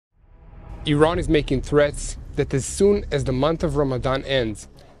Iran is making threats that as soon as the month of Ramadan ends,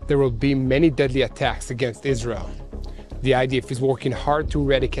 there will be many deadly attacks against Israel. The IDF is working hard to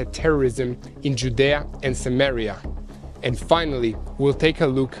eradicate terrorism in Judea and Samaria. And finally, we'll take a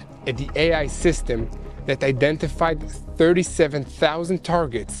look at the AI system that identified 37,000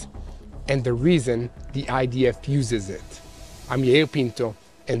 targets and the reason the IDF uses it. I'm Yair Pinto,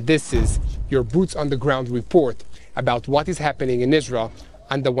 and this is your Boots on the Ground report about what is happening in Israel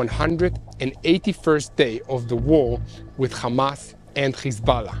on the 181st day of the war with Hamas and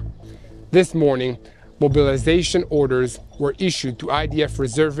Hezbollah. This morning, mobilization orders were issued to IDF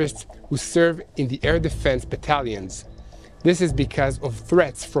reservists who serve in the air defense battalions. This is because of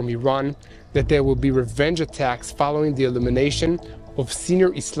threats from Iran that there will be revenge attacks following the elimination of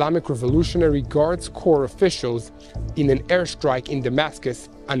senior Islamic Revolutionary Guards Corps officials in an airstrike in Damascus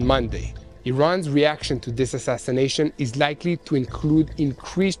on Monday. Iran's reaction to this assassination is likely to include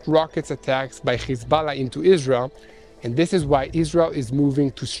increased rocket attacks by Hezbollah into Israel, and this is why Israel is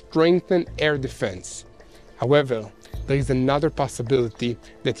moving to strengthen air defense. However, there is another possibility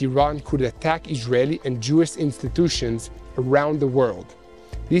that Iran could attack Israeli and Jewish institutions around the world.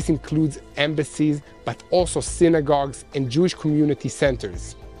 This includes embassies, but also synagogues and Jewish community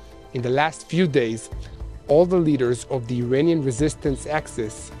centers. In the last few days, all the leaders of the Iranian resistance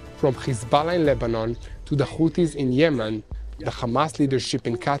axis, from Hezbollah in Lebanon to the Houthis in Yemen, the Hamas leadership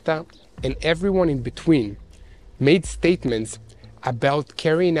in Qatar, and everyone in between, made statements about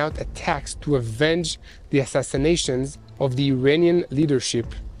carrying out attacks to avenge the assassinations of the Iranian leadership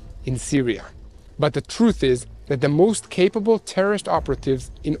in Syria. But the truth is that the most capable terrorist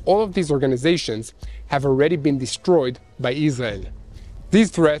operatives in all of these organizations have already been destroyed by Israel.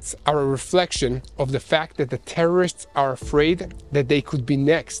 These threats are a reflection of the fact that the terrorists are afraid that they could be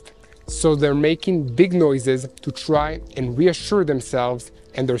next, so they're making big noises to try and reassure themselves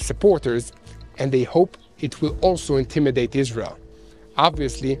and their supporters, and they hope it will also intimidate Israel.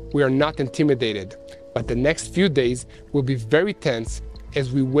 Obviously, we are not intimidated, but the next few days will be very tense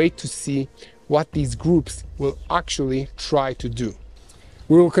as we wait to see what these groups will actually try to do.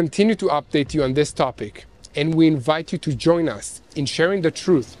 We will continue to update you on this topic, and we invite you to join us in sharing the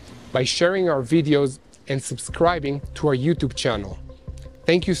truth by sharing our videos and subscribing to our YouTube channel.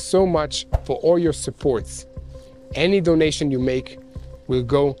 Thank you so much for all your supports. Any donation you make will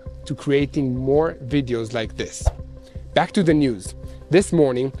go to creating more videos like this. Back to the news. This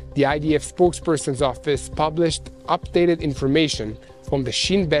morning, the IDF spokesperson's office published updated information from the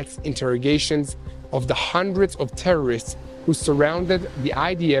Shin interrogations of the hundreds of terrorists who surrounded the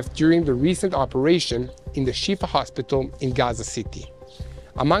IDF during the recent operation in the Shifa hospital in Gaza City.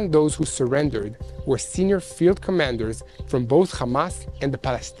 Among those who surrendered were senior field commanders from both Hamas and the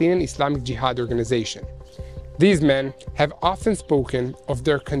Palestinian Islamic Jihad organization. These men have often spoken of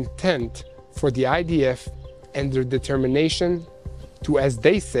their contempt for the IDF and their determination to, as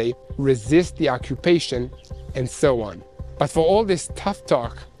they say, resist the occupation and so on. But for all this tough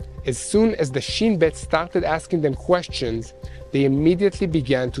talk, as soon as the Shin Bet started asking them questions, they immediately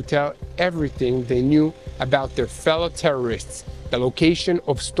began to tell everything they knew about their fellow terrorists, the location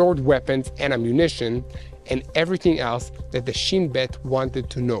of stored weapons and ammunition, and everything else that the Shin Bet wanted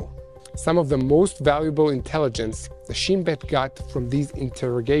to know. Some of the most valuable intelligence the Shin Bet got from these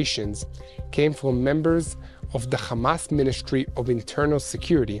interrogations came from members of the Hamas Ministry of Internal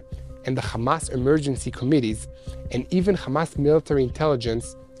Security and the Hamas emergency committees, and even Hamas military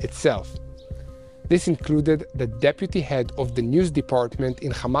intelligence itself. This included the deputy head of the news department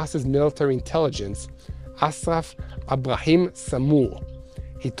in Hamas's military intelligence, Asraf Abrahim Samur.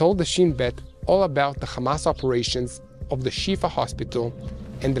 He told the Shin Bet all about the Hamas operations of the Shifa hospital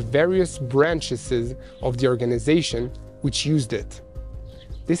and the various branches of the organization which used it.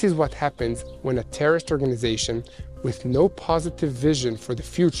 This is what happens when a terrorist organization with no positive vision for the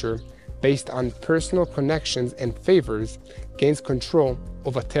future, based on personal connections and favors, gains control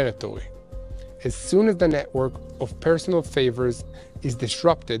of a territory. As soon as the network of personal favors is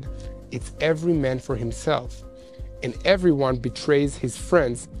disrupted, it's every man for himself, and everyone betrays his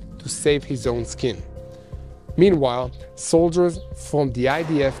friends to save his own skin. Meanwhile, soldiers from the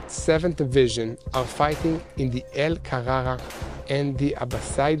IDF 7th Division are fighting in the El Karara and the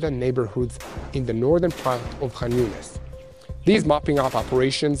Abbasaida neighborhoods in the northern part of Khan Yunis. These mopping up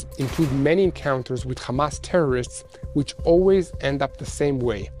operations include many encounters with Hamas terrorists, which always end up the same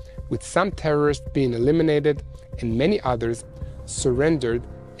way, with some terrorists being eliminated and many others surrendered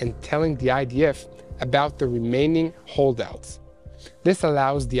and telling the IDF about the remaining holdouts. This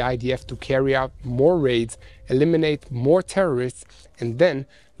allows the IDF to carry out more raids, eliminate more terrorists, and then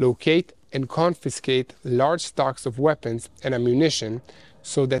locate and confiscate large stocks of weapons and ammunition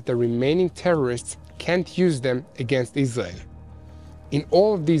so that the remaining terrorists can't use them against Israel. In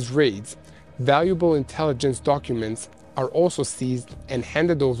all of these raids, valuable intelligence documents are also seized and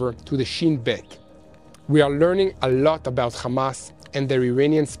handed over to the Shin Bet. We are learning a lot about Hamas and their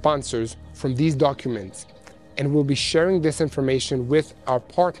Iranian sponsors from these documents, and we'll be sharing this information with our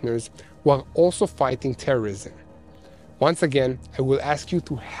partners while also fighting terrorism. Once again, I will ask you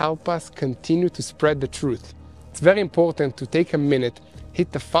to help us continue to spread the truth. It's very important to take a minute,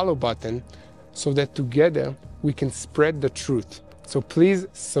 hit the follow button, so that together we can spread the truth. So please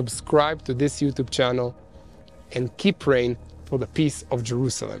subscribe to this YouTube channel and keep praying for the peace of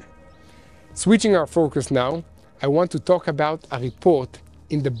Jerusalem. Switching our focus now, I want to talk about a report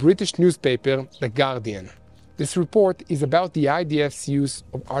in the British newspaper, The Guardian. This report is about the IDF's use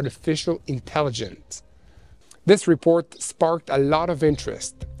of artificial intelligence. This report sparked a lot of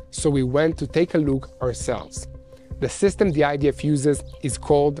interest, so we went to take a look ourselves. The system the IDF uses is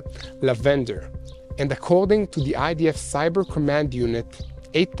called Lavender, and according to the IDF Cyber Command Unit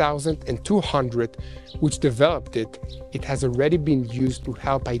 8200, which developed it, it has already been used to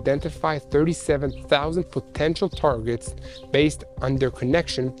help identify 37,000 potential targets based on their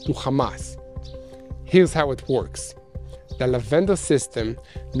connection to Hamas. Here's how it works. The Lavender system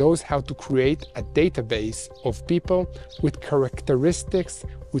knows how to create a database of people with characteristics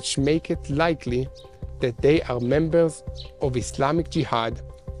which make it likely that they are members of Islamic Jihad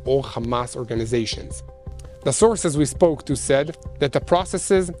or Hamas organizations. The sources we spoke to said that the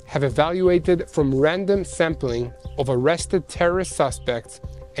processes have evaluated from random sampling of arrested terrorist suspects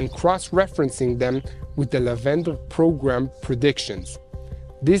and cross-referencing them with the Lavender program predictions.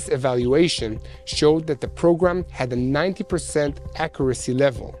 This evaluation showed that the program had a 90% accuracy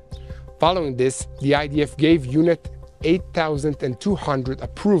level. Following this, the IDF gave Unit 8200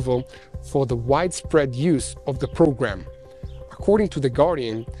 approval for the widespread use of the program. According to The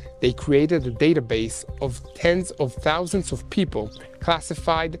Guardian, they created a database of tens of thousands of people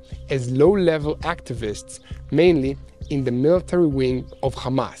classified as low-level activists, mainly in the military wing of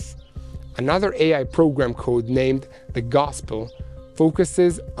Hamas. Another AI program code named The Gospel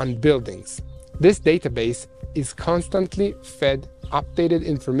focuses on buildings. This database is constantly fed updated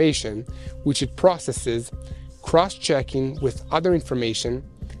information, which it processes, cross-checking with other information,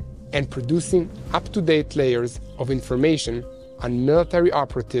 and producing up-to-date layers of information on military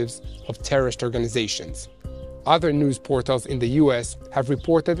operatives of terrorist organizations. Other news portals in the US have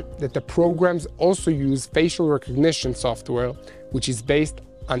reported that the programs also use facial recognition software, which is based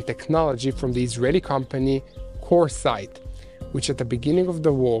on technology from the Israeli company CoreSight, which at the beginning of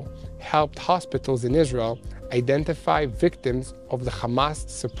the war helped hospitals in Israel identify victims of the Hamas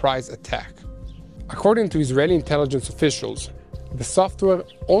surprise attack. According to Israeli intelligence officials, the software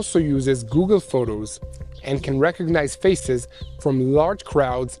also uses Google Photos and can recognize faces from large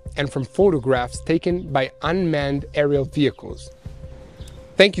crowds and from photographs taken by unmanned aerial vehicles.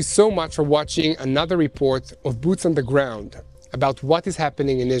 Thank you so much for watching another report of Boots on the Ground about what is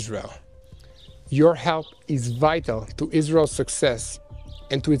happening in Israel. Your help is vital to Israel's success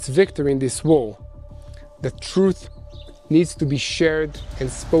and to its victory in this war. The truth needs to be shared and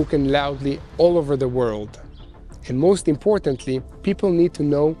spoken loudly all over the world. And most importantly, people need to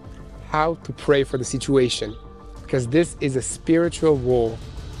know how to pray for the situation, because this is a spiritual war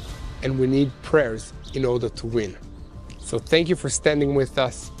and we need prayers in order to win. So thank you for standing with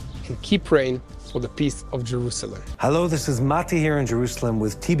us and keep praying for the peace of Jerusalem. Hello, this is Mati here in Jerusalem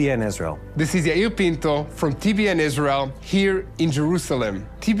with TBN Israel. This is Yair Pinto from TBN Israel here in Jerusalem.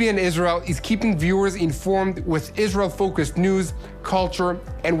 TBN Israel is keeping viewers informed with Israel-focused news, culture,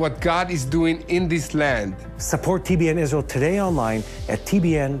 and what God is doing in this land. Support TBN Israel today online at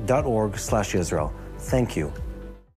tbn.org/Israel. Thank you.